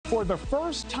For the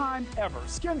first time ever,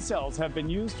 skin cells have been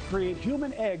used to create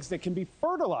human eggs that can be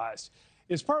fertilized.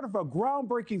 It's part of a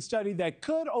groundbreaking study that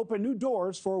could open new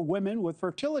doors for women with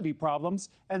fertility problems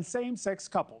and same-sex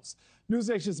couples.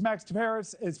 NewsNation's Max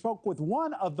Tsaparis spoke with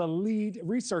one of the lead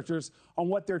researchers on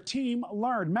what their team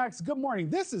learned. Max, good morning.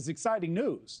 This is exciting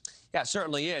news. Yeah, it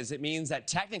certainly is. It means that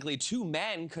technically two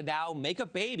men could now make a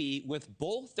baby with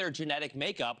both their genetic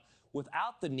makeup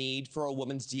without the need for a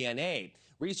woman's DNA.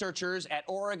 Researchers at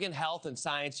Oregon Health and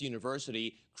Science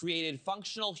University created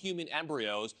functional human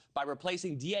embryos by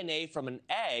replacing DNA from an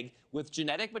egg with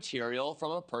genetic material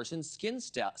from a person's skin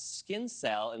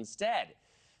cell instead.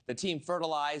 The team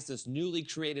fertilized this newly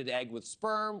created egg with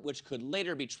sperm, which could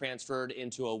later be transferred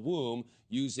into a womb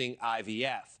using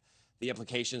IVF. The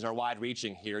implications are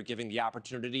wide-reaching here, giving the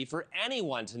opportunity for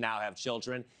anyone to now have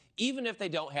children, even if they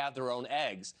don't have their own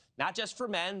eggs. Not just for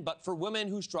men, but for women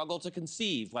who struggle to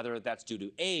conceive, whether that's due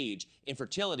to age,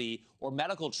 infertility, or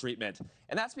medical treatment.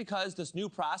 And that's because this new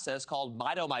process called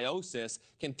mitomyosis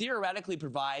can theoretically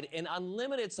provide an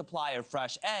unlimited supply of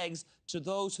fresh eggs to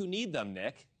those who need them,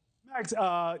 Nick. Max,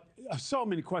 so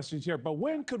many questions here, but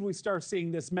when could we start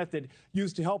seeing this method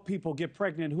used to help people get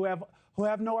pregnant who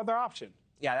have no other option?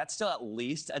 Yeah, that's still at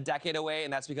least a decade away,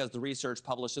 and that's because the research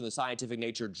published in the scientific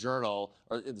Nature journal,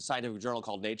 or the scientific journal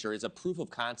called Nature, is a proof of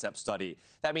concept study.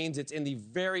 That means it's in the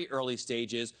very early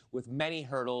stages, with many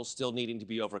hurdles still needing to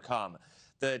be overcome.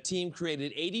 The team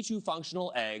created 82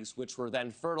 functional eggs, which were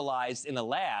then fertilized in a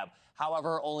lab.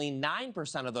 However, only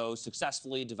 9% of those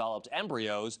successfully developed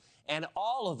embryos, and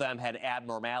all of them had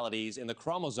abnormalities in the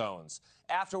chromosomes.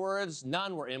 Afterwards,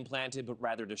 none were implanted, but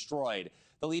rather destroyed.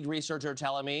 The lead researcher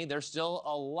telling me there's still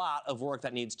a lot of work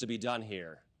that needs to be done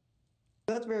here.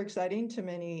 That's very exciting to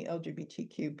many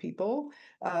LGBTQ people.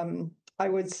 I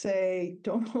would say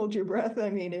don't hold your breath. I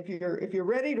mean, if you're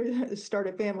ready to start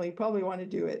a family, you probably want to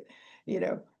do it,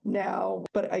 now.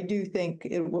 But I do think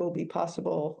it will be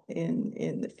possible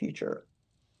in the future.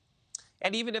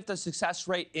 And even if the success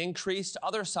rate increased,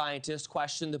 other scientists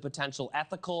question the potential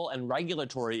ethical and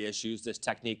regulatory issues this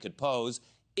technique could pose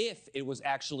if it was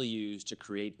actually used to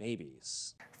create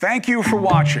babies. Thank you for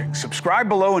watching. Subscribe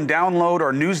below and download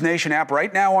our NewsNation app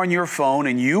right now on your phone,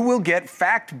 and you will get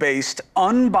fact-based,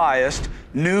 unbiased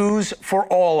news for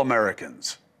all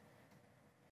Americans.